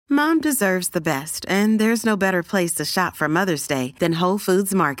Mom deserves the best, and there's no better place to shop for Mother's Day than Whole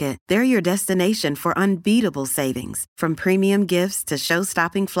Foods Market. They're your destination for unbeatable savings, from premium gifts to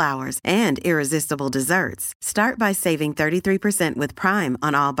show-stopping flowers and irresistible desserts. Start by saving 33% with Prime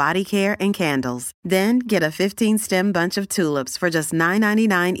on all body care and candles. Then get a 15-stem bunch of tulips for just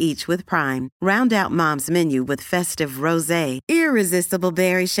 $9.99 each with Prime. Round out Mom's menu with festive rosé, irresistible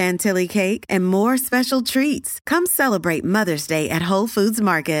berry chantilly cake, and more special treats. Come celebrate Mother's Day at Whole Foods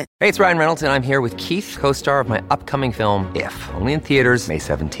Market. Hey, it's Ryan Reynolds, and I'm here with Keith, co-star of my upcoming film, If, only in theaters May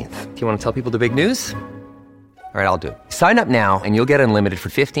 17th. Do you want to tell people the big news? All right, I'll do it. Sign up now and you'll get unlimited for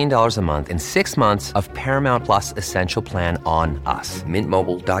 $15 a month and 6 months of Paramount Plus Essential Plan on us.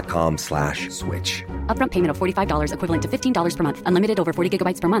 MintMobile.com/switch. Upfront payment of $45 equivalent to $15 per month. Unlimited over 40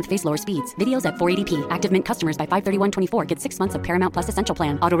 gigabytes per month. Face lower speeds. Videos at 480p. Active Mint customers by 531.24 get 6 months of Paramount Plus Essential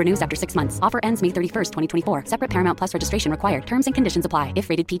Plan. Auto renews after 6 months. Offer ends May 31st, 2024. Separate Paramount Plus registration required. Terms and conditions apply if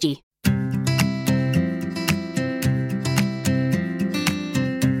rated PG.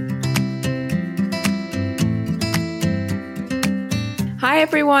 Hi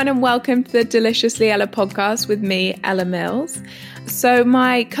everyone and welcome to the Deliciously Ella podcast with me, Ella Mills. So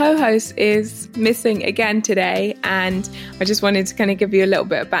my co-host is missing again today, and I just wanted to kind of give you a little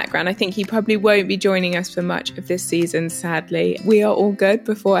bit of background. I think he probably won't be joining us for much of this season, sadly. We are all good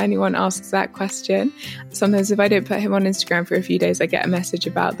before anyone asks that question. Sometimes if I don't put him on Instagram for a few days, I get a message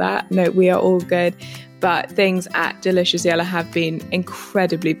about that. No, we are all good. But things at Deliciously Ella have been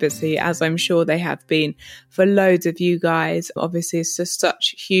incredibly busy, as I'm sure they have been for loads of you guys. Obviously, it's just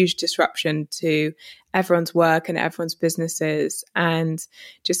such huge disruption to everyone's work and everyone's businesses. And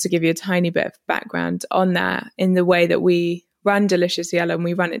just to give you a tiny bit of background on that, in the way that we run Deliciously Ella and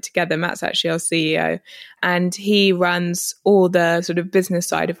we run it together, Matt's actually our CEO, and he runs all the sort of business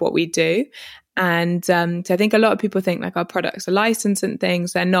side of what we do. And so I think a lot of people think like our products are licensed and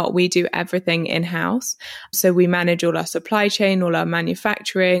things. They're not. We do everything in-house. So we manage all our supply chain, all our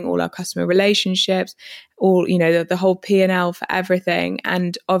manufacturing, all our customer relationships, all, you know, the whole P&L for everything.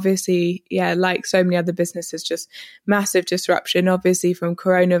 And obviously, yeah, like so many other businesses, just massive disruption, obviously from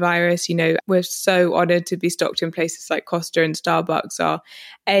coronavirus. You know, we're so honored to be stocked in places like Costa and Starbucks. Our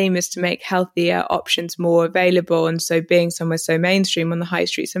aim is to make healthier options more available. And so being somewhere so mainstream on the high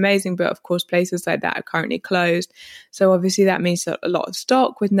street is amazing. But of course, places like that are currently closed. So obviously that means a lot of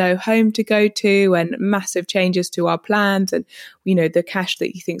stock with no home to go to and massive changes to our plans and, you know, the cash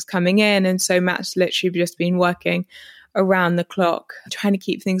that you think's coming in. And so Matt's literally just been working around the clock trying to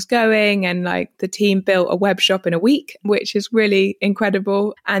keep things going, and like the team built a web shop in a week, which is really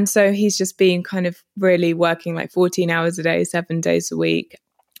incredible. And so he's just been kind of really working like 14 hours a day, 7 days a week.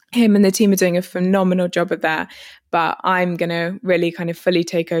 Him and the team are doing a phenomenal job of that, but I'm going to really kind of fully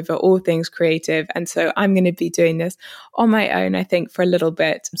take over all things creative. And so I'm going to be doing this on my own, I think, for a little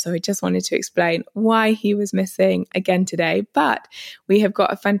bit. So I just wanted to explain why he was missing again today. But we have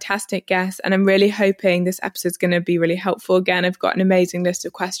got a fantastic guest, and I'm really hoping this episode is going to be really helpful. Again, I've got an amazing list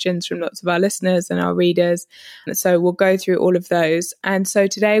of questions from lots of our listeners and our readers. So we'll go through all of those. And so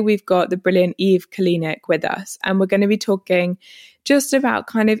today we've got the brilliant Eve Kalinek with us, and we're going to be talking just about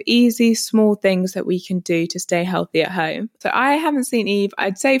kind of easy, small things that we can do to stay healthy at home. So I haven't seen Eve,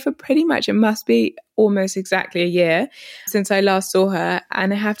 I'd say for pretty much, it must be almost exactly a year since I last saw her.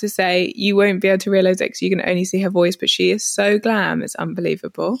 And I have to say, you won't be able to realize it because you can only see her voice, but she is so glam. It's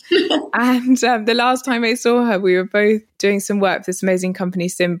unbelievable. And the last time I saw her, we were both doing some work for this amazing company,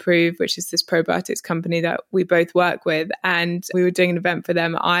 Simprove, which is this probiotics company that we both work with. And we were doing an event for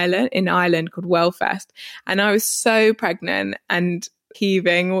them in Ireland called Wellfest. And I was so pregnant and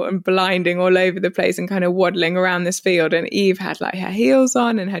heaving and blinding all over the place and kind of waddling around this field. And Eve had like her heels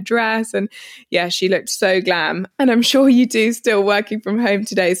on and her dress. And yeah, she looked so glam. And I'm sure you do still working from home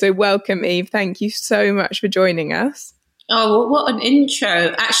today. So welcome, Eve. Thank you so much for joining us. Oh, well, what an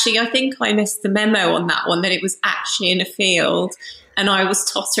intro. Actually, I think I missed the memo on that one, that it was actually in a field and I was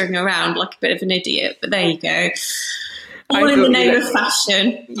tottering around like a bit of an idiot. But there you go. All in the name of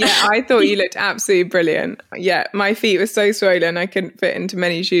fashion. Yeah, I thought you looked absolutely brilliant. Yeah, my feet were so swollen I couldn't fit into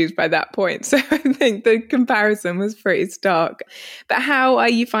many shoes by that point. So I think the comparison was pretty stark. But how are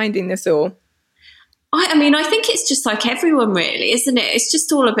you finding this all? I mean, I think it's just like everyone really, isn't it? It's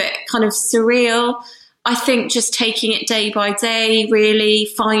just all a bit kind of surreal. I think just taking it day by day, really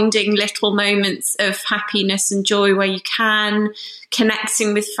finding little moments of happiness and joy where you can,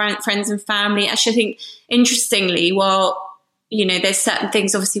 connecting with friends and family. Actually, I think interestingly, while, you know, there's certain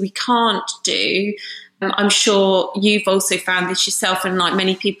things obviously we can't do, I'm sure you've also found this yourself, and like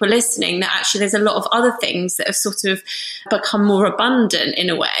many people listening, that actually there's a lot of other things that have sort of become more abundant in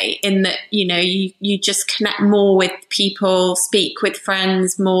a way, in that, you know, you just connect more with people, speak with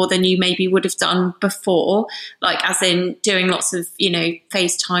friends more than you maybe would have done before, like as in doing lots of, you know,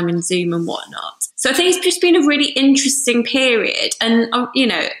 FaceTime and Zoom and whatnot. So I think it's just been a really interesting period. And, you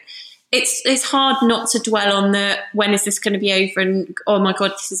know, it's hard not to dwell on the when is this going to be over and oh my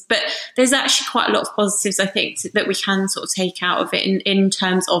God, but there's actually quite a lot of positives, I think, that we can sort of take out of it in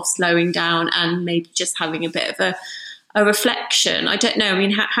terms of slowing down and maybe just having a bit of a reflection. I don't know. I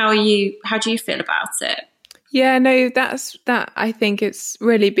mean, how do you feel about it? Yeah, no, that. I think it's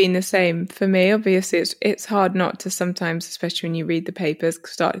really been the same for me. Obviously, it's hard not to sometimes, especially when you read the papers,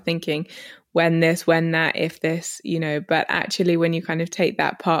 start thinking, when this, when that, if this, you know, but actually when you kind of take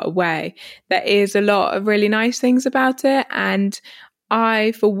that part away, there is a lot of really nice things about it. And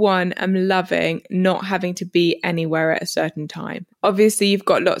I, for one, am loving not having to be anywhere at a certain time. Obviously, you've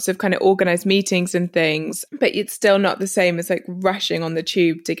got lots of kind of organized meetings and things, but it's still not the same as like rushing on the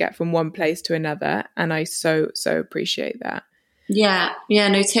tube to get from one place to another. And I so appreciate that. Yeah,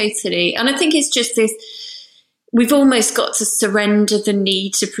 no, totally. And I think it's just this, we've almost got to surrender the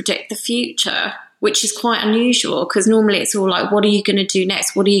need to predict the future, which is quite unusual, because normally it's all like, what are you going to do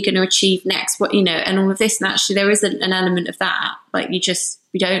next? What are you going to achieve next? What, you know, and all of this. And actually there is an element of that. Like we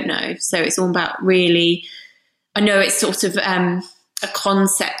don't know. So it's all about really, I know it's sort of a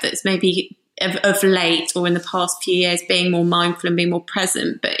concept that's maybe of late or in the past few years being more mindful and being more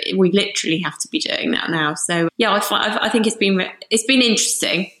present, but we literally have to be doing that now. So yeah, I think it's been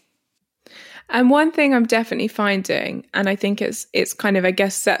interesting. And one thing I'm definitely finding, and I think it's kind of, I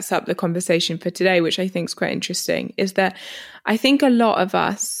guess, sets up the conversation for today, which I think is quite interesting, is that I think a lot of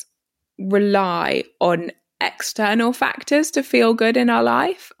us rely on external factors to feel good in our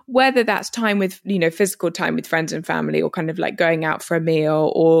life, whether that's time with, you know, physical time with friends and family, or kind of like going out for a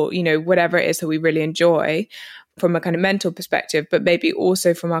meal, or, you know, whatever it is that we really enjoy from a kind of mental perspective, but maybe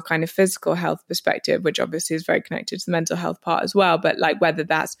also from our kind of physical health perspective, which obviously is very connected to the mental health part as well. But like whether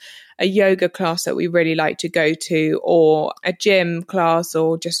that's a yoga class that we really like to go to, or a gym class,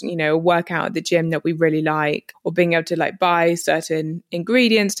 or just, you know, a workout at the gym that we really like, or being able to like buy certain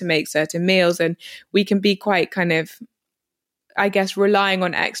ingredients to make certain meals. And we can be quite kind of, I guess, relying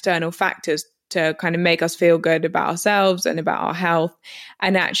on external factors to kind of make us feel good about ourselves and about our health.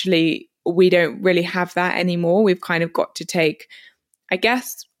 And actually, we don't really have that anymore. We've kind of got to take, I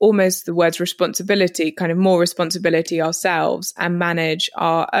guess, almost the words responsibility, kind of more responsibility ourselves, and manage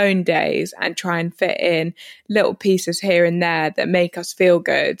our own days and try and fit in little pieces here and there that make us feel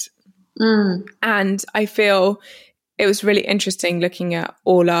good. And I feel it was really interesting looking at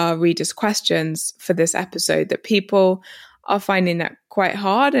all our readers' questions for this episode, that people are finding that quite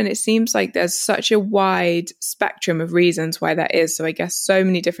hard. And it seems like there's such a wide spectrum of reasons why that is. So I guess so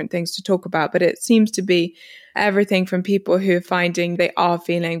many different things to talk about, but it seems to be everything from people who are finding they are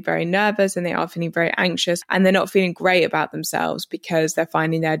feeling very nervous and they are feeling very anxious, and they're not feeling great about themselves because they're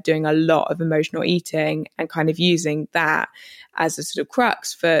finding they're doing a lot of emotional eating and kind of using that as a sort of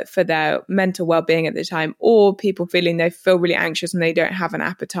crux for their mental well-being at the time, or people feeling they feel really anxious and they don't have an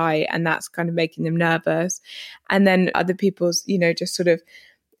appetite, and that's kind of making them nervous. And then other people's, you know, just sort of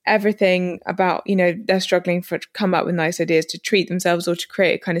everything about, you know, they're struggling to come up with nice ideas to treat themselves or to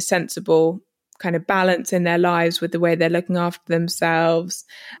create a kind of sensible kind of balance in their lives with the way they're looking after themselves,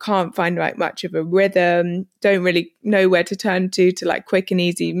 can't find like much of a rhythm, don't really know where to turn to like quick and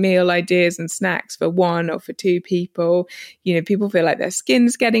easy meal ideas and snacks for one or for two people. You know, people feel like their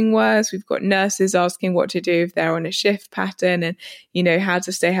skin's getting worse. We've got nurses asking what to do if they're on a shift pattern, and, you know, how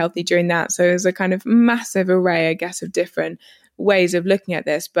to stay healthy during that. So there's a kind of massive array, I guess, of different ways of looking at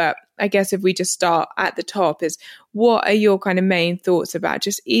this. But I guess if we just start at the top, is what are your kind of main thoughts about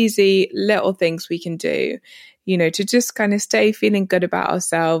just easy little things we can do, you know, to just kind of stay feeling good about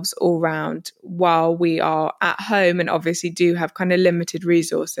ourselves all round while we are at home and obviously do have kind of limited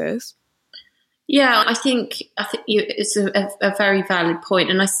resources? Yeah, I think it's a very valid point.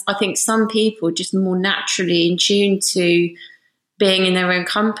 And I think some people are just more naturally in tune to being in their own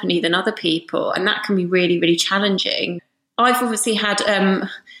company than other people. And that can be really, really challenging. I've obviously had a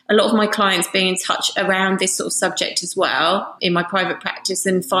lot of my clients being in touch around this sort of subject as well in my private practice,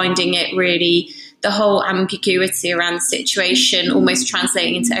 and finding it really, the whole ambiguity around the situation almost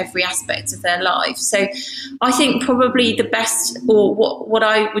translating into every aspect of their life. So I think probably the best, or what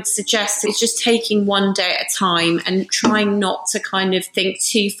I would suggest, is just taking one day at a time and trying not to kind of think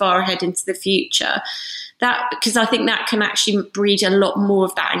too far ahead into the future. That, because I think that can actually breed a lot more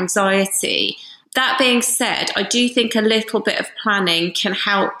of that anxiety. That being said, I do think a little bit of planning can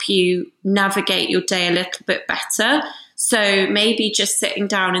help you navigate your day a little bit better. So maybe just sitting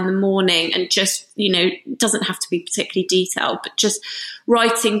down in the morning and just, it doesn't have to be particularly detailed, but just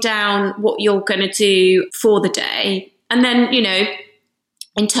writing down what you're going to do for the day. And then,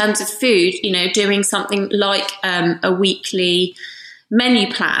 in terms of food, doing something like a weekly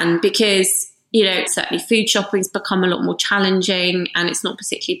menu plan, because certainly food shopping's become a lot more challenging, and it's not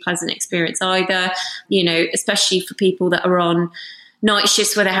particularly a pleasant experience either, especially for people that are on night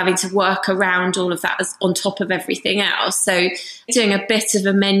shifts where they're having to work around all of that as on top of everything else. So doing a bit of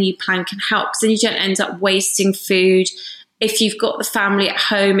a menu plan can help, because then you don't end up wasting food. If you've got the family at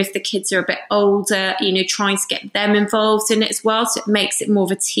home, if the kids are a bit older, trying to get them involved in it as well. So it makes it more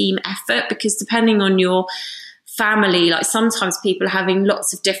of a team effort, because depending on your family, like sometimes people are having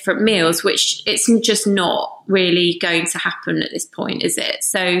lots of different meals, which it's just not really going to happen at this point, is it?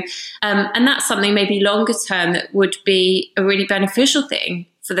 So, and that's something maybe longer term that would be a really beneficial thing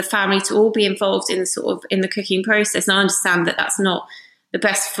for the family to all be involved in the cooking process. And I understand that that's not the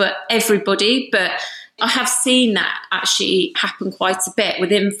best for everybody, but I have seen that actually happen quite a bit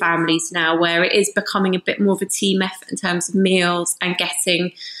within families now, where it is becoming a bit more of a team effort in terms of meals and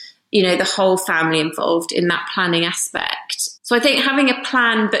getting the whole family involved in that planning aspect. So I think having a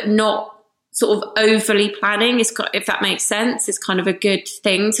plan, but not sort of overly planning, if that makes sense, is kind of a good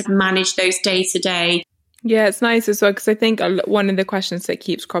thing to manage those day to day. Yeah, it's nice as well, because I think one of the questions that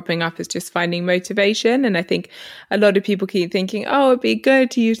keeps cropping up is just finding motivation. And I think a lot of people keep thinking, it'd be good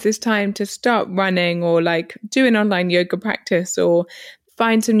to use this time to start running, or like do an online yoga practice, or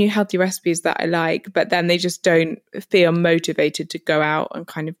find some new healthy recipes that I like, but then they just don't feel motivated to go out and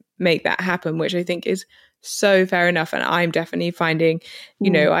kind of make that happen, which I think is so fair enough. And I'm definitely finding,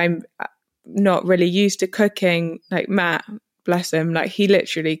 I'm not really used to cooking. Like Matt, bless him, like he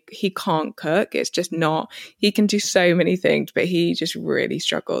can't cook. It's just not, he can do so many things, but he just really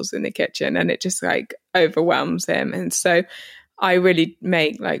struggles in the kitchen, and it just like overwhelms him. And so I really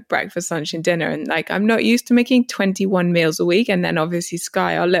make like breakfast, lunch and dinner, and like I'm not used to making 21 meals a week. And then obviously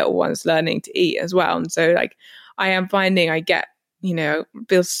Sky, our little one's learning to eat as well. And so like I am finding I get,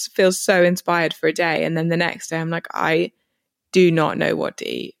 feel so inspired for a day, and then the next day I'm like, I do not know what to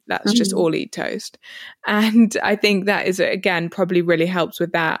eat. Let's just all eat toast. And I think that is, again, probably really helps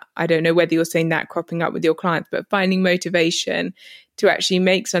with that. I don't know whether you're seeing that cropping up with your clients, but finding motivation to actually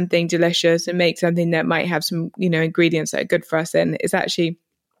make something delicious and make something that might have some, ingredients that are good for us in is actually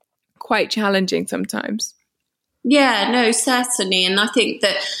quite challenging sometimes. Yeah, no, certainly. And I think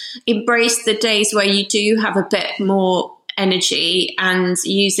that embrace the days where you do have a bit more energy and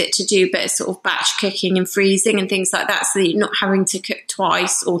use it to do a bit of sort of batch cooking and freezing and things like that, so that you're not having to cook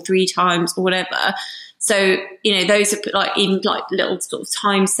twice or 3 times or whatever. So, those are like even like little sort of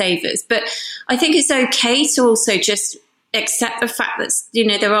time savers. But I think it's okay to also just accept the fact that,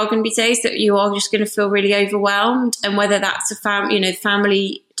 there are going to be days that you are just going to feel really overwhelmed, and whether that's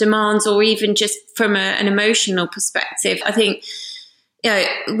family demands, or even just from an emotional perspective. I think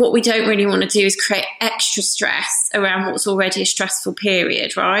what we don't really want to do is create extra stress around what's already a stressful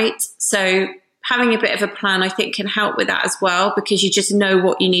period, right? So having a bit of a plan, I think, can help with that as well, because you just know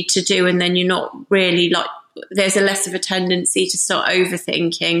what you need to do, and then you're not really there's a less of a tendency to start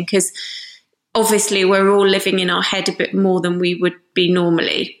overthinking, because obviously we're all living in our head a bit more than we would be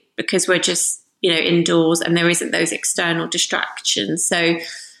normally, because we're just, indoors and there isn't those external distractions. So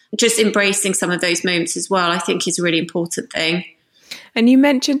just embracing some of those moments as well, I think, is a really important thing. And you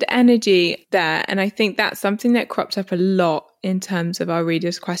mentioned energy there, and I think that's something that crops up a lot in terms of our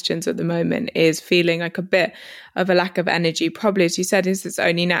readers' questions at the moment, is feeling like a bit of a lack of energy. Probably, as you said, it's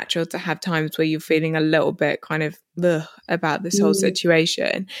only natural to have times where you're feeling a little bit kind of about this whole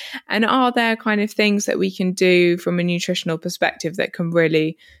situation. And are there kind of things that we can do from a nutritional perspective that can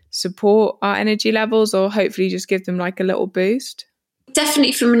really support our energy levels, or hopefully just give them like a little boost?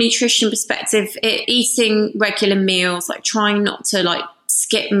 Definitely from a nutrition perspective, eating regular meals, like trying not to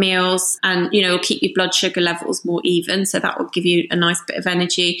skip meals, and, keep your blood sugar levels more even. So that will give you a nice bit of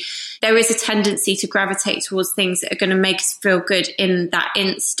energy. There is a tendency to gravitate towards things that are going to make us feel good in that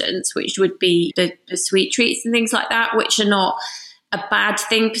instance, which would be the sweet treats and things like that, which are not a bad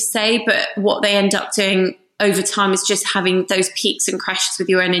thing per se, but what they end up doing over time is just having those peaks and crashes with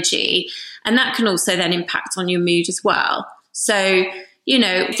your energy. And that can also then impact on your mood as well. So,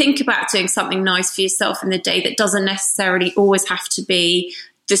 think about doing something nice for yourself in the day that doesn't necessarily always have to be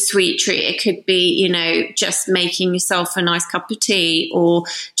the sweet treat. It could be, you know, just making yourself a nice cup of tea, or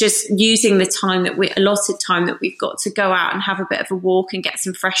just using the time allotted time that we've got to go out and have a bit of a walk and get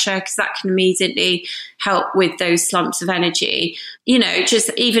some fresh air, because that can immediately help with those slumps of energy. You know,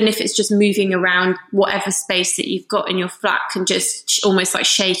 just even if it's just moving around whatever space that you've got in your flat, and just almost like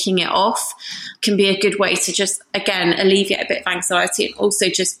shaking it off can be a good way to just, again, alleviate a bit of anxiety, and also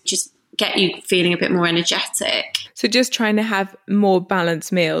just get you feeling a bit more energetic. So just trying to have more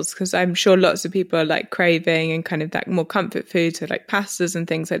balanced meals, because I'm sure lots of people are like craving and kind of like more comfort food, so like pastas and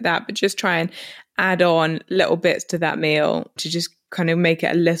things like that, but just try and add on little bits to that meal to just kind of make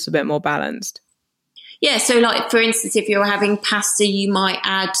it a little bit more balanced. Yeah, so like for instance, if you're having pasta, you might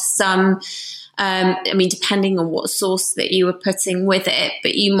add some depending on what sauce that you were putting with it,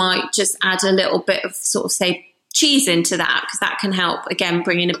 but you might just add a little bit of sort of, say, cheese into that, because that can help, again,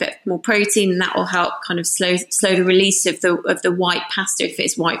 bring in a bit more protein, and that will help kind of slow the release of the white pasta, if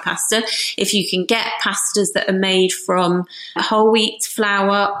it's white pasta. If you can get pastas that are made from whole wheat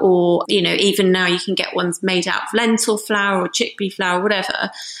flour, or, you know, even now you can get ones made out of lentil flour or chickpea flour,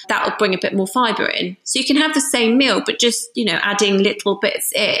 whatever, that will bring a bit more fibre in. So you can have the same meal, but just, you know, adding little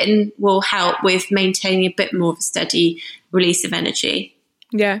bits in will help with maintaining a bit more of a steady release of energy.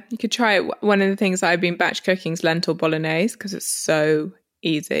 Yeah, you could try it. One of the things that I've been batch cooking is lentil bolognese, because it's so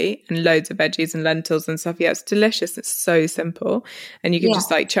easy, and loads of veggies and lentils and stuff. Yeah, it's delicious. It's so simple. And you can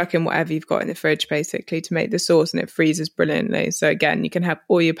just like chuck in whatever you've got in the fridge basically to make the sauce, and it freezes brilliantly. So again, you can have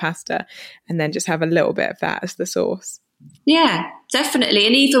all your pasta and then just have a little bit of that as the sauce. Yeah, definitely.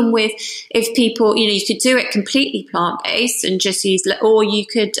 And even with, if people, you know, you could do it completely plant-based and just use, or you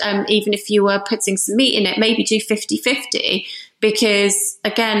could, even if you were putting some meat in it, maybe do 50-50, because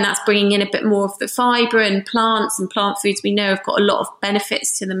again, that's bringing in a bit more of the fibre, and plants and plant foods we know have got a lot of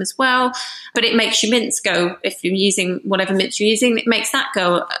benefits to them as well. But it makes your mince go, if you're using whatever mince you're using, it makes that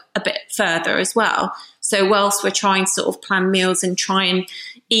go a bit further as well. So whilst we're trying to sort of plan meals and try and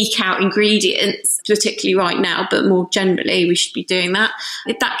eke out ingredients, particularly right now, but more generally, we should be doing that.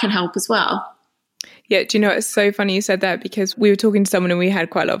 That can help as well. Yeah, do you know, it's so funny you said that, because we were talking to someone and we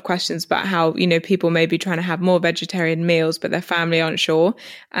had quite a lot of questions about how, you know, people may be trying to have more vegetarian meals, but their family aren't sure.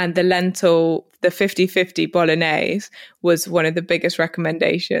 And the 50-50 bolognese was one of the biggest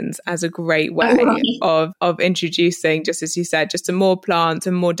recommendations as a great way of introducing, just as you said, just a more plant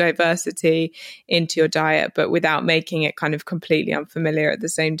and more diversity into your diet, but without making it kind of completely unfamiliar at the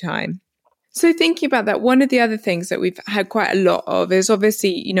same time. So thinking about that, one of the other things that we've had quite a lot of is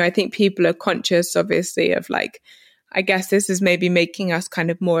obviously, you know, I think people are conscious, obviously, of like, I guess this is maybe making us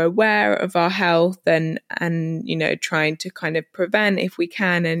kind of more aware of our health and, you know, trying to kind of prevent, if we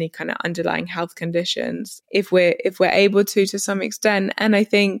can, any kind of underlying health conditions, if we're able to some extent. And I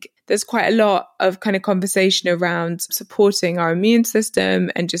think there's quite a lot of kind of conversation around supporting our immune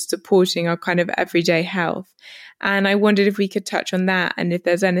system and just supporting our kind of everyday health. And I wondered if we could touch on that, and if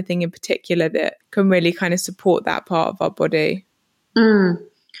there's anything in particular that can really kind of support that part of our body.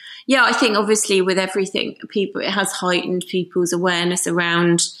 Yeah, I think obviously with everything, it has heightened people's awareness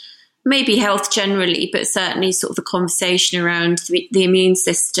around maybe health generally, but certainly sort of the conversation around the immune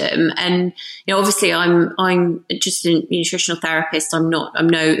system. And, you know, obviously I'm just a nutritional therapist. I'm no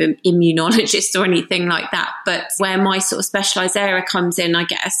immunologist or anything like that. But where my sort of specialized area comes in, I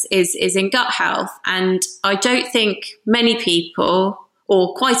guess, is in gut health. And I don't think many people,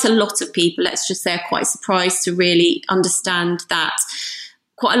 or quite a lot of people, let's just say, are quite surprised to really understand that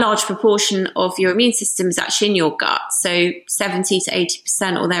quite a large proportion of your immune system is actually in your gut. So 70 to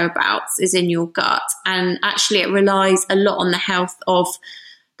 80% or thereabouts is in your gut. And actually it relies a lot on the health of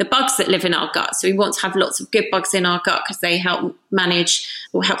the bugs that live in our gut. So we want to have lots of good bugs in our gut because they help manage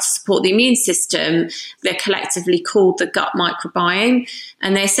or help to support the immune system. They're collectively called the gut microbiome.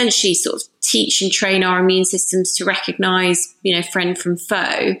 And they essentially sort of teach and train our immune systems to recognize, you know, friend from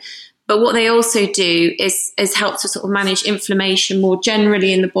foe. But what they also do is help to sort of manage inflammation more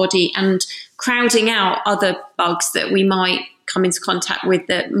generally in the body, and crowding out other bugs that we might come into contact with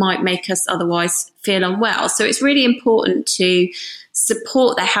that might make us otherwise feel unwell. So it's really important to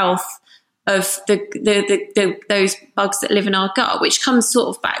support the health of those bugs that live in our gut, which comes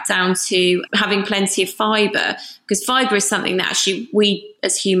sort of back down to having plenty of fibre, because fibre is something that actually we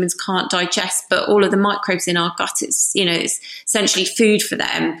as humans can't digest, but all of the microbes in our gut, it's essentially food for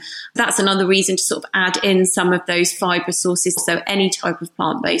them. That's another reason to sort of add in some of those fibre sources. So any type of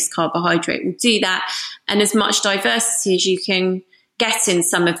plant-based carbohydrate will do that, and as much diversity as you can get in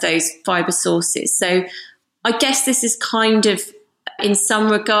some of those fibre sources. So I guess this is kind of, in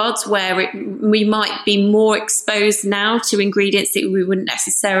some regards, where we might be more exposed now to ingredients that we wouldn't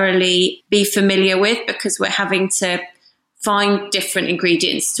necessarily be familiar with, because we're having to find different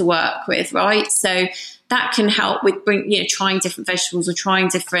ingredients to work with, right? So that can help with trying different vegetables or trying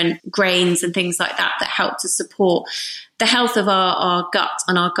different grains and things like that help to support the health of our gut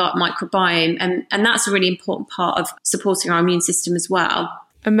and our gut microbiome. And that's a really important part of supporting our immune system as well.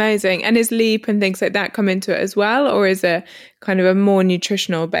 Amazing. And is LEAP and things like that come into it as well? Or is it kind of a more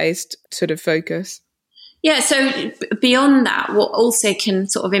nutritional based sort of focus? Yeah, so beyond that, what also can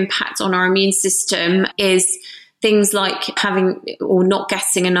sort of impact on our immune system is things like having or not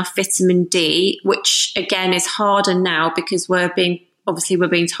getting enough vitamin D, which again is harder now because we're being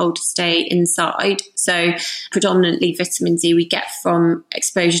told to stay inside. So predominantly vitamin D we get from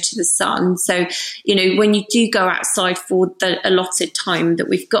exposure to the sun. So, when you do go outside for the allotted time that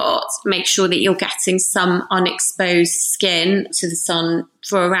we've got, make sure that you're getting some unexposed skin to the sun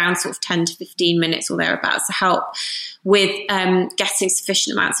for around sort of 10 to 15 minutes or thereabouts to help with getting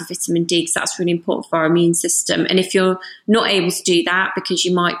sufficient amounts of vitamin D, because that's really important for our immune system. And if you're not able to do that because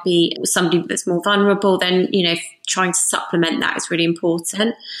you might be somebody that's more vulnerable, then, trying to supplement that is really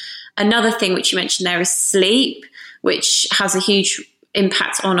important. Another thing which you mentioned there is sleep, which has a huge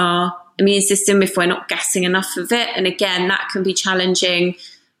impact on our immune system if we're not getting enough of it. And again, that can be challenging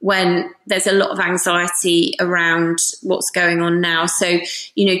when there's a lot of anxiety around what's going on now. So,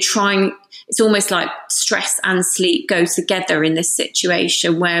 it's almost like stress and sleep go together in this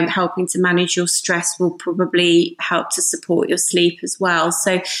situation, where helping to manage your stress will probably help to support your sleep as well.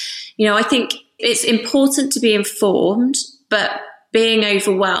 So, I think it's important to be informed, but being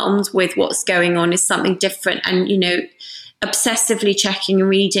overwhelmed with what's going on is something different. And, obsessively checking and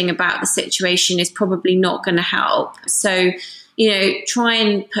reading about the situation is probably not going to help. So, try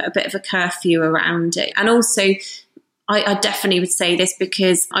and put a bit of a curfew around it. And also, I definitely would say this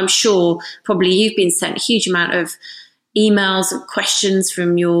because I'm sure probably you've been sent a huge amount of emails and questions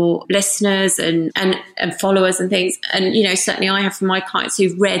from your listeners and followers and things. And, certainly I have from my clients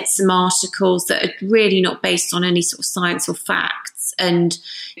who've read some articles that are really not based on any sort of science or facts and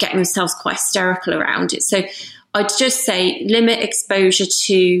getting themselves quite hysterical around it. So I'd just say limit exposure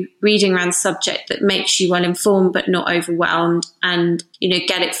to reading around the subject that makes you well informed but not overwhelmed, and,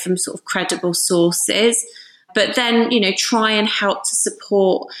 get it from sort of credible sources. But then, try and help to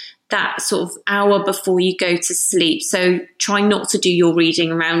support that sort of hour before you go to sleep. So try not to do your reading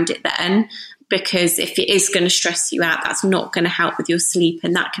around it then, because if it is going to stress you out, that's not going to help with your sleep.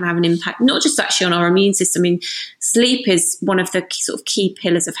 And that can have an impact, not just actually on our immune system. I mean, sleep is one of the sort of key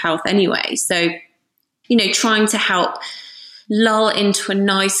pillars of health anyway. So, trying to help lull into a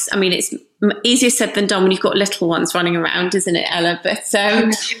nice, it's easier said than done when you've got little ones running around, isn't it, Ella? But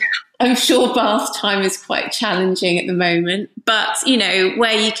I'm sure bath time is quite challenging at the moment, but,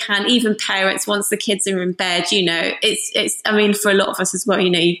 where you can, even parents, once the kids are in bed, it's for a lot of us as well,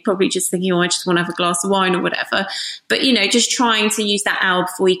 you're probably just thinking, I just want to have a glass of wine or whatever. But, just trying to use that hour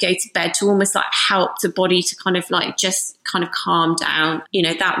before you go to bed to almost like help the body to kind of like just kind of calm down,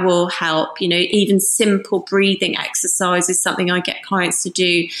 that will help. Even simple breathing exercise is something I get clients to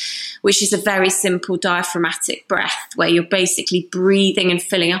do, which is a very simple diaphragmatic breath where you're basically breathing and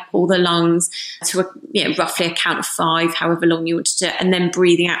filling up all the lungs to roughly a count of 5, however long you want to do it, and then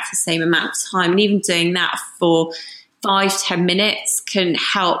breathing out for the same amount of time. And even doing that for 5-10 minutes can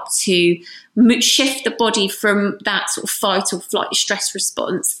help to shift the body from that sort of fight or flight stress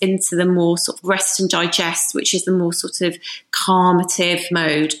response into the more sort of rest and digest, which is the more sort of calmative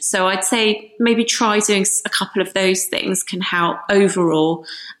mode. So I'd say maybe try doing a couple of those things can help overall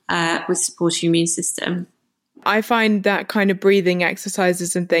with supporting your immune system. I find that kind of breathing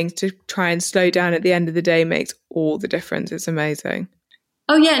exercises and things to try and slow down at the end of the day makes all the difference. It's amazing.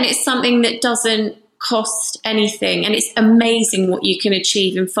 Oh yeah, and it's something that doesn't cost anything, and it's amazing what you can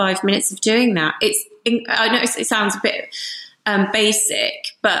achieve in 5 minutes of doing that. I know it sounds a bit basic,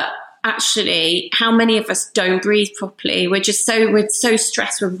 but actually, how many of us don't breathe properly? We're so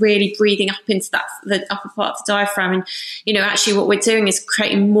stressed. We're really breathing up into the upper part of the diaphragm, and actually, what we're doing is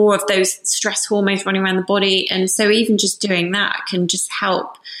creating more of those stress hormones running around the body. And so, even just doing that can just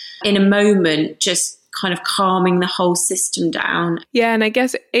help in a moment, just kind of calming the whole system down. Yeah, and I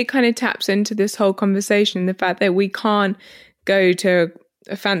guess it kind of taps into this whole conversation, the fact that we can't go to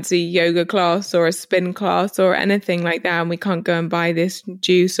a fancy yoga class or a spin class or anything like that, and we can't go and buy this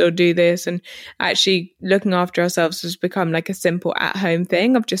juice or do this. And actually looking after ourselves has become like a simple at-home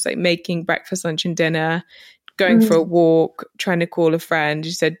thing of just like making breakfast, lunch and dinner, going for a walk, trying to call a friend.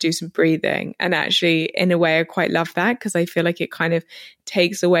 You said do some breathing. And actually, in a way, I quite love that because I feel like it kind of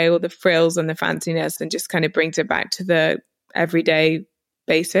takes away all the frills and the fanciness and just kind of brings it back to the everyday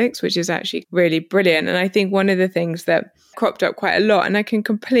basics, which is actually really brilliant. And I think one of the things that cropped up quite a lot, and I can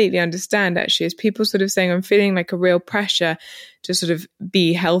completely understand actually, is people sort of saying, I'm feeling like a real pressure to sort of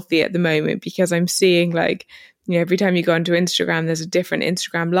be healthy at the moment, because I'm seeing like, you know, every time you go onto Instagram, there's a different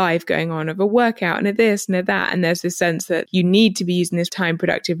Instagram live going on of a workout and a this and a that. And there's this sense that you need to be using this time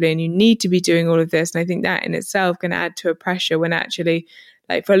productively and you need to be doing all of this. And I think that in itself can add to a pressure when actually,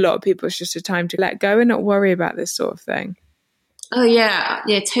 like for a lot of people, it's just a time to let go and not worry about this sort of thing. Oh, yeah.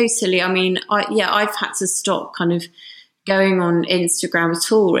 Yeah, totally. I mean, I've had to stop kind of going on Instagram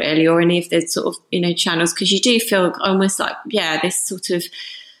at all, really, or any of the sort of, you know, channels, because you do feel almost like, this sort of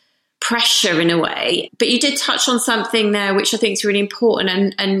pressure in a way. But you did touch on something there which I think is really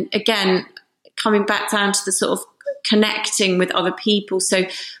important, and again coming back down to the sort of connecting with other people. So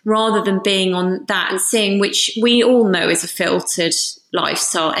rather than being on that and seeing, which we all know is a filtered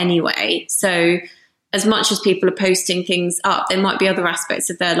lifestyle anyway, so as much as people are posting things up, there might be other aspects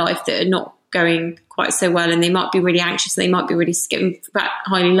of their life that are not going quite so well, and they might be really anxious, they might be really scared. In fact,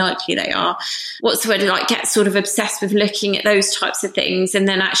 highly likely they are. What's the word? Like, get sort of obsessed with looking at those types of things, and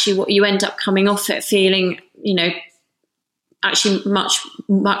then actually what you end up coming off it feeling, you know, actually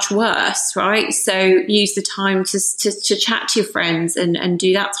much worse, right? So use the time to chat to your friends and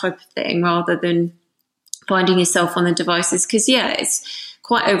do that type of thing, rather than finding yourself on the devices, because it's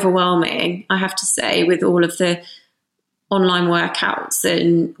quite overwhelming, I have to say, with all of the online workouts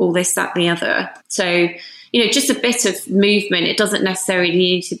and all this, that, and the other. So, you know, just a bit of movement. It doesn't necessarily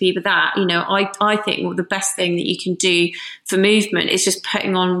need to be with that. You know, I think the best thing that you can do for movement is just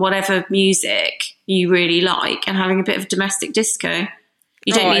putting on whatever music you really like and having a bit of domestic disco.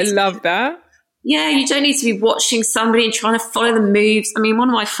 You don't need I love that. Yeah, you don't need to be watching somebody and trying to follow the moves. I mean, one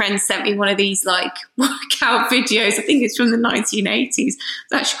of my friends sent me one of these like workout videos. I think it's from the 1980s. It's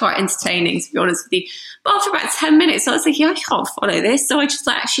actually quite entertaining, to be honest with you. But after about 10 minutes, I was like, I can't follow this. So I just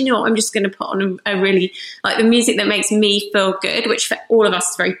like, actually, you know what? I'm just going to put on a really, like, the music that makes me feel good, which for all of us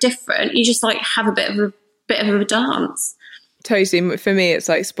is very different. You just like have a bit of a dance. Totally. For me, it's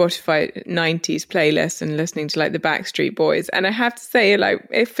like Spotify 90s playlist and listening to like the Backstreet Boys. And I have to say, like,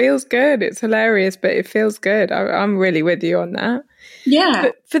 it feels good. It's hilarious, but it feels good. I'm really with you on that. Yeah.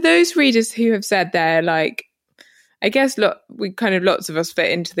 But for those readers who have said they're like, I guess lots of us fit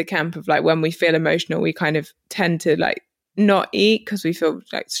into the camp of like, when we feel emotional, we kind of tend to like not eat because we feel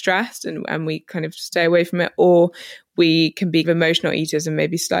like stressed and we kind of stay away from it, or we can be emotional eaters and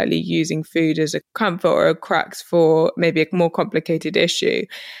maybe slightly using food as a comfort or a crux for maybe a more complicated issue.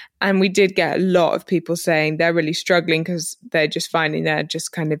 And we did get a lot of people saying they're really struggling because they're just finding they're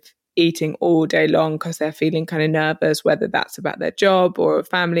just kind of eating all day long because they're feeling kind of nervous, whether that's about their job or a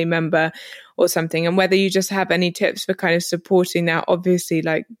family member or something. And whether you just have any tips for kind of supporting that. Obviously,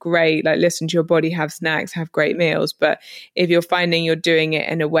 like, great, like, listen to your body, have snacks, have great meals. But if you're finding you're doing it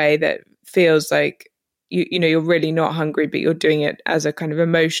in a way that feels like you know you're really not hungry, but you're doing it as a kind of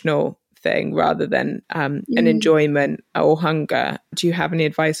emotional thing rather than an enjoyment or hunger, do you have any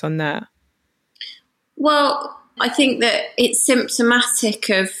advice on that? Well, I think that it's symptomatic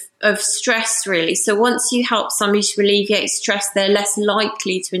of stress, really. So once you help somebody to alleviate stress, they're less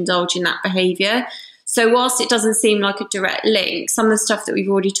likely to indulge in that behaviour. So whilst it doesn't seem like a direct link, some of the stuff that we've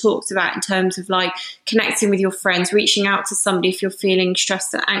already talked about in terms of like connecting with your friends, reaching out to somebody if you're feeling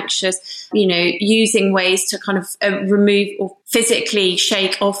stressed and anxious, you know, using ways to kind of remove or physically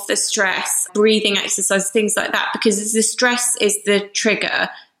shake off the stress, breathing exercise, things like that, because the stress is the trigger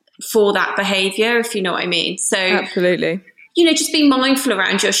for that behaviour, if you know what I mean. So absolutely. You know, just be mindful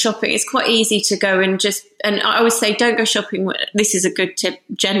around your shopping. It's quite easy to go and I always say, don't go shopping. This is a good tip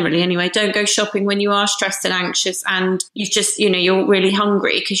generally anyway. Don't go shopping when you are stressed and anxious and you're really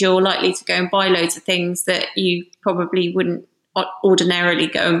hungry, because you're likely to go and buy loads of things that you probably wouldn't ordinarily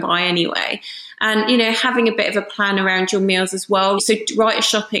go and buy anyway. And, you know, having a bit of a plan around your meals as well. So write a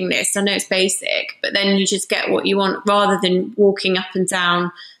shopping list. I know it's basic, but then you just get what you want rather than walking up and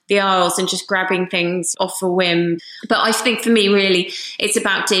down the aisles and just grabbing things off a whim. But I think for me, really, it's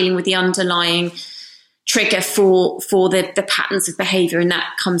about dealing with the underlying trigger for the patterns of behaviour, and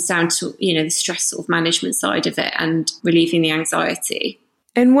that comes down to, you know, the stress sort of management side of it and relieving the anxiety.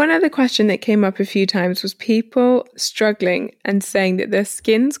 And one other question that came up a few times was people struggling and saying that their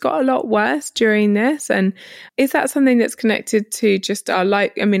skin's got a lot worse during this. And is that something that's connected to just our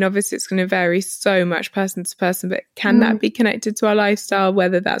life? I mean, obviously it's going to vary so much person to person, but can that be connected to our lifestyle,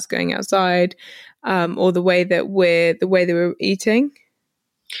 whether that's going outside or the way that we're eating?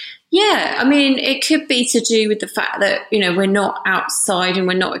 Yeah, I mean, it could be to do with the fact that, you know, we're not outside and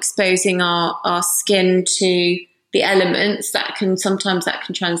we're not exposing our skin to the elements, that can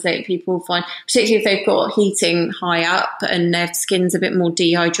translate. People find, particularly if they've got heating high up and their skin's a bit more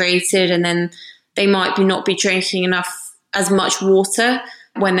dehydrated, and then they might not be drinking as much water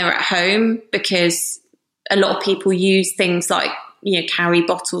when they're at home, because a lot of people use things like, carry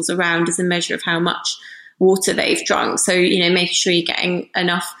bottles around as a measure of how much water they've drunk. So, making sure you're getting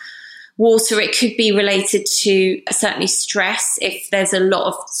enough water. It could be related to certainly stress. If there's a lot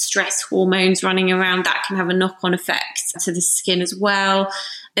of stress hormones running around, that can have a knock-on effect to the skin as well.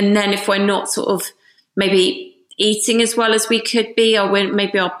 And then if we're not sort of maybe eating as well as we could be, or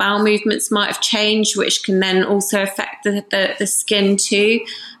maybe our bowel movements might have changed, which can then also affect the skin too.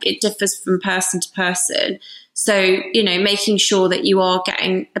 It differs from person to person. So, making sure that you are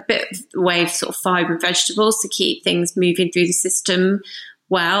getting a bit of the way of sort of fibre and vegetables to keep things moving through the system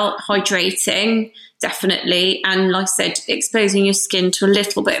well, hydrating, definitely. And like I said, exposing your skin to a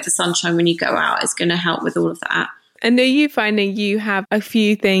little bit of the sunshine when you go out is going to help with all of that. And are you finding you have a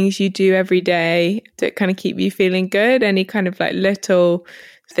few things you do every day that kind of keep you feeling good? Any kind of like little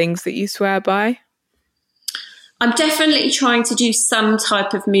things that you swear by? I'm definitely trying to do some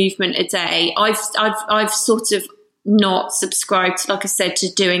type of movement a day. I've sort of not subscribed, like I said,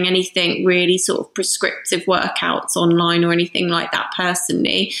 to doing anything really sort of prescriptive workouts online or anything like that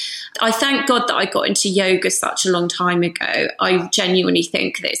personally. I thank God that I got into yoga such a long time ago. I genuinely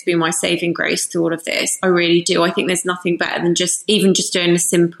think that it's been my saving grace through all of this. I really do. I think there's nothing better than just doing a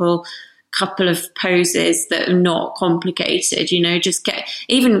simple couple of poses that are not complicated, just get,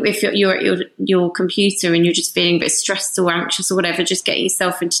 even if you're at your computer and you're just feeling a bit stressed or anxious or whatever, just get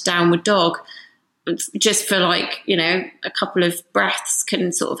yourself into downward dog. Just for a couple of breaths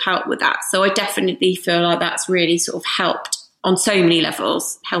can sort of help with that. So I definitely feel like that's really sort of helped on so many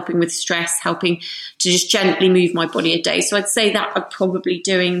levels, helping with stress, helping to just gently move my body a day. So I'd say that I'm probably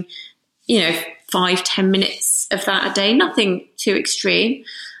doing, 5-10 minutes of that a day, nothing too extreme.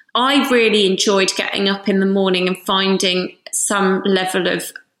 I really enjoyed getting up in the morning and finding some level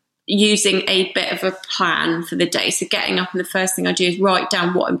of using a bit of a plan for the day. So getting up and the first thing I do is write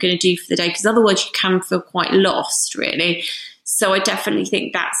down what I'm going to do for the day, because otherwise you can feel quite lost, really. So I definitely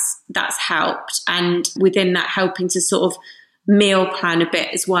think that's helped. And within that, helping to sort of meal plan a bit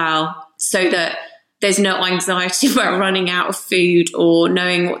as well, so that there's no anxiety about running out of food or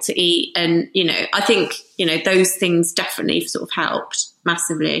knowing what to eat. And, I think, those things definitely sort of helped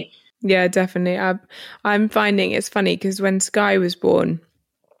massively. Yeah, definitely. I'm finding it's funny because when Sky was born,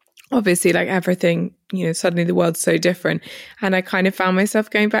 obviously, like everything, suddenly the world's so different. And I kind of found myself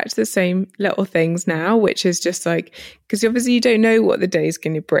going back to the same little things now, which is just like, because obviously you don't know what the day's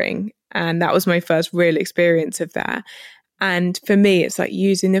going to bring. And that was my first real experience of that. And for me, it's like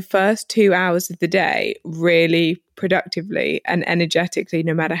using the first 2 hours of the day really productively and energetically,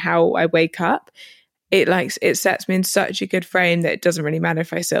 no matter how I wake up. It sets me in such a good frame that it doesn't really matter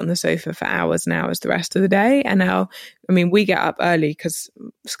if I sit on the sofa for hours and hours the rest of the day. And now, we get up early because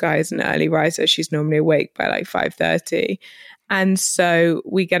Sky is an early riser. She's normally awake by like 5:30. And so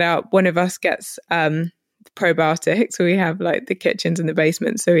we get up, one of us gets probiotics. So we have like the kitchens in the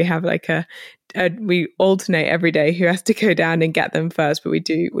basement. So we have like we alternate every day who has to go down and get them first. But we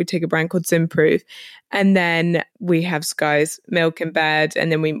take a brand called Zimprove. And then we have Sky's milk in bed.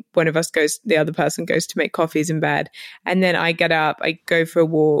 And then the other person goes to make coffees in bed. And then I get up, I go for a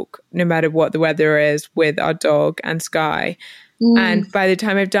walk, no matter what the weather is, with our dog and Sky. And by the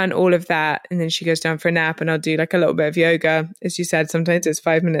time I've done all of that, and then she goes down for a nap, and I'll do like a little bit of yoga. As you said, sometimes it's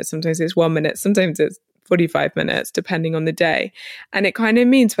 5 minutes, sometimes it's 1 minute, sometimes it's 45 minutes, depending on the day. And it kind of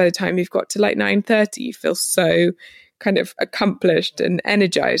means by the time you've got to like 9:30, you feel so kind of accomplished and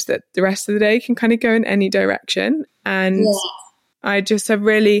energized that the rest of the day can kind of go in any direction. And I just have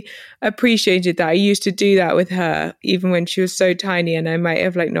really appreciated that. I used to do that with her, even when she was so tiny, and I might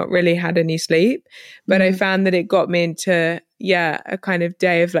have like not really had any sleep. But I found that it got me into, a kind of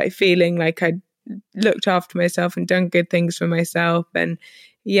day of like feeling like I'd looked after myself and done good things for myself. And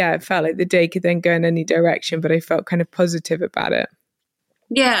it felt like the day could then go in any direction, but I felt kind of positive about it.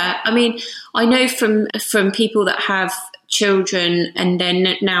 Yeah, I know from people that have children and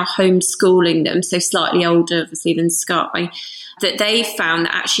then now homeschooling them, so slightly older obviously than Sky, that they found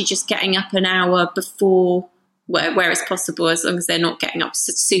that actually just getting up an hour before, where it's possible, as long as they're not getting up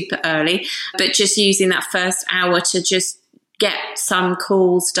super early, but just using that first hour to just get some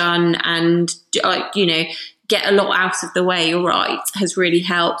calls done and get a lot out of the way, you're right, has really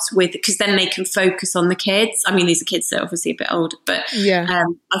helped with, because then they can focus on the kids. These are kids that are obviously a bit older, but I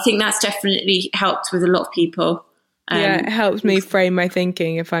think that's definitely helped with a lot of people. It helps me frame my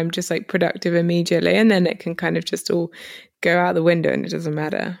thinking if I'm just like productive immediately, and then it can kind of just all go out the window and it doesn't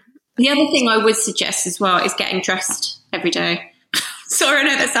matter. The other thing I would suggest as well is getting dressed every day. Sorry, I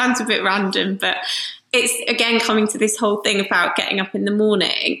know that sounds a bit random, but it's again coming to this whole thing about getting up in the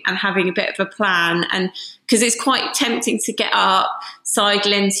morning and having a bit of a plan. And because it's quite tempting to get up,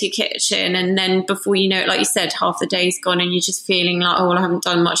 sidle into your kitchen, and then before you know it, like you said, half the day's gone and you're just feeling like, oh, well, I haven't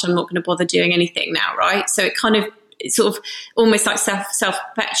done much, I'm not going to bother doing anything now, right? So it's sort of almost like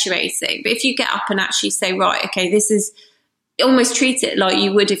self-perpetuating. But if you get up and actually say, right, okay, this is, almost treat it like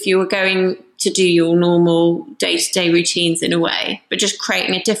you would if you were going to do your normal day-to-day routines in a way, but just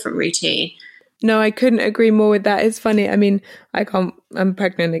creating a different routine. No, I couldn't agree more with that. It's funny. I mean, I'm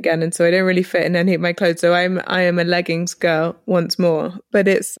pregnant again, and so I don't really fit in any of my clothes. So I am a leggings girl once more. But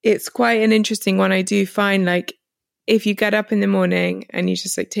it's quite an interesting one. I do find, like, if you get up in the morning and you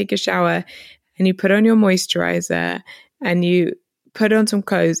just like take a shower and you put on your moisturizer and you put on some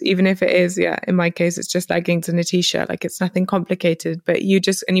clothes, even if it is, in my case, it's just leggings and a t-shirt, like it's nothing complicated, but you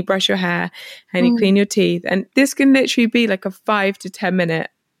brush your hair and you clean your teeth. And this can literally be like a 5 to 10 minute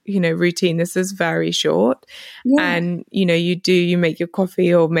routine. This is very short. And you make your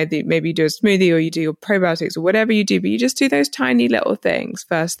coffee, or maybe you do a smoothie, or you do your probiotics, or whatever you do, but you just do those tiny little things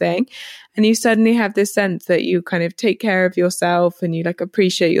first thing, and you suddenly have this sense that you kind of take care of yourself and you like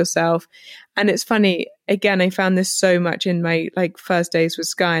appreciate yourself. And it's funny, again, I found this so much in my like first days with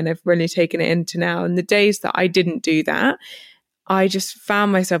Sky, and I've really taken it into now. And the days that I didn't do that, I just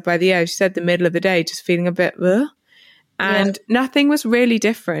found myself by the middle of the day just feeling a bit and nothing was really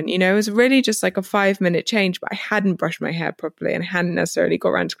different. It was really just like a 5-minute change, but I hadn't brushed my hair properly and I hadn't necessarily got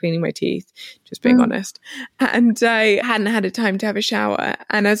around to cleaning my teeth, just being honest. And I hadn't had a time to have a shower.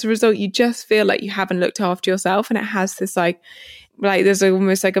 And as a result, you just feel like you haven't looked after yourself. And it has this like there's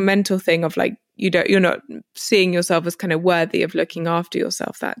almost like a mental thing of like, you're not seeing yourself as kind of worthy of looking after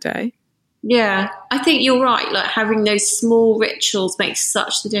yourself that day. Yeah, I think you're right. Like having those small rituals makes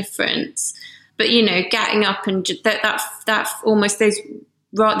such a difference. But, getting up and that almost the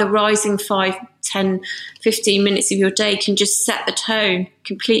rising 5, 10, 15 minutes of your day can just set the tone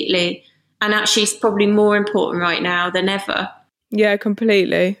completely. And actually it's probably more important right now than ever. Yeah,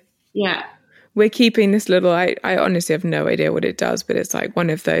 completely. Yeah. We're keeping this little, I honestly have no idea what it does, but it's like one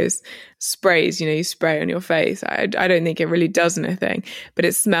of those sprays, you spray on your face. I don't think it really does anything, but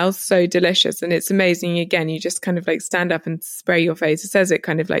it smells so delicious and it's amazing. Again, you just kind of like stand up and spray your face. It says it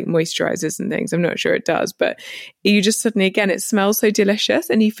kind of like moisturizes and things. I'm not sure it does, but you just suddenly, again, it smells so delicious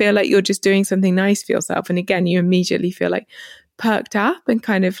and you feel like you're just doing something nice for yourself. And again, you immediately feel like perked up and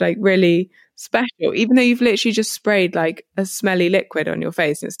kind of like really special, even though you've literally just sprayed like a smelly liquid on your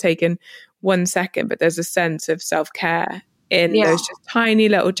face and it's taken 1 second, but there's a sense of self-care in those just tiny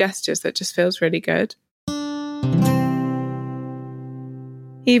little gestures that just feels really good.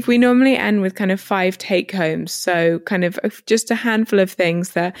 Eve, we normally end with kind of 5 take-homes, so kind of just a handful of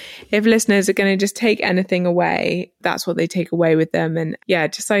things that if listeners are going to just take anything away, that's what they take away with them, and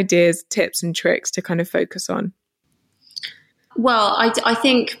just ideas, tips and tricks to kind of focus on. Well, I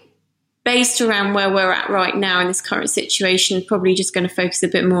think based around where we're at right now in this current situation, probably just going to focus a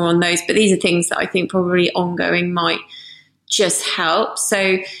bit more on those. But these are things that I think probably ongoing might just help.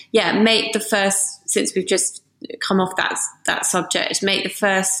 So make the first, since we've just come off that subject, make the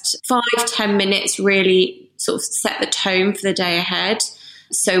first 5-10 minutes really sort of set the tone for the day ahead.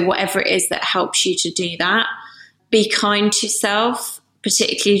 So whatever it is that helps you to do that, be kind to yourself,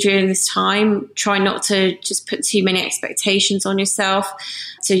 particularly during this time. Try not to just put too many expectations on yourself.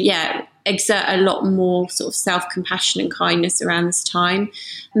 So exert a lot more sort of self-compassion and kindness around this time.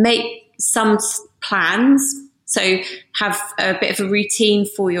 Make some plans. So have a bit of a routine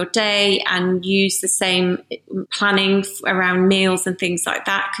for your day and use the same planning around meals and things like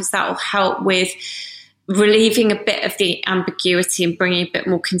that, because that will help with relieving a bit of the ambiguity and bringing a bit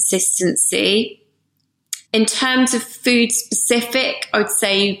more consistency. In terms of food specific, I would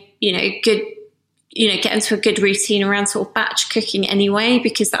say, get into a good routine around sort of batch cooking anyway,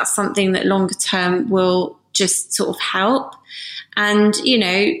 because that's something that longer term will just sort of help. And,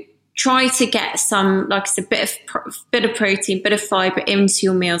 try to get some, like I said, bit of protein, bit of fiber into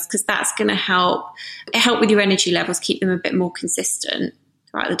your meals, because that's going to help with your energy levels, keep them a bit more consistent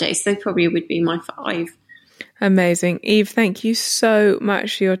throughout the day. So they probably would be my 5. Amazing. Eve, thank you so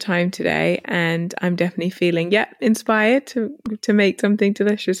much for your time today. And I'm definitely feeling, inspired to make something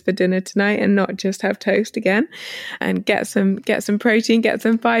delicious for dinner tonight and not just have toast again, and get some protein, get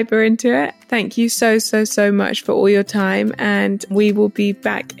some fiber into it. Thank you so much for all your time. And we will be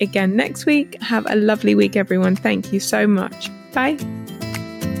back again next week. Have a lovely week, everyone. Thank you so much. Bye.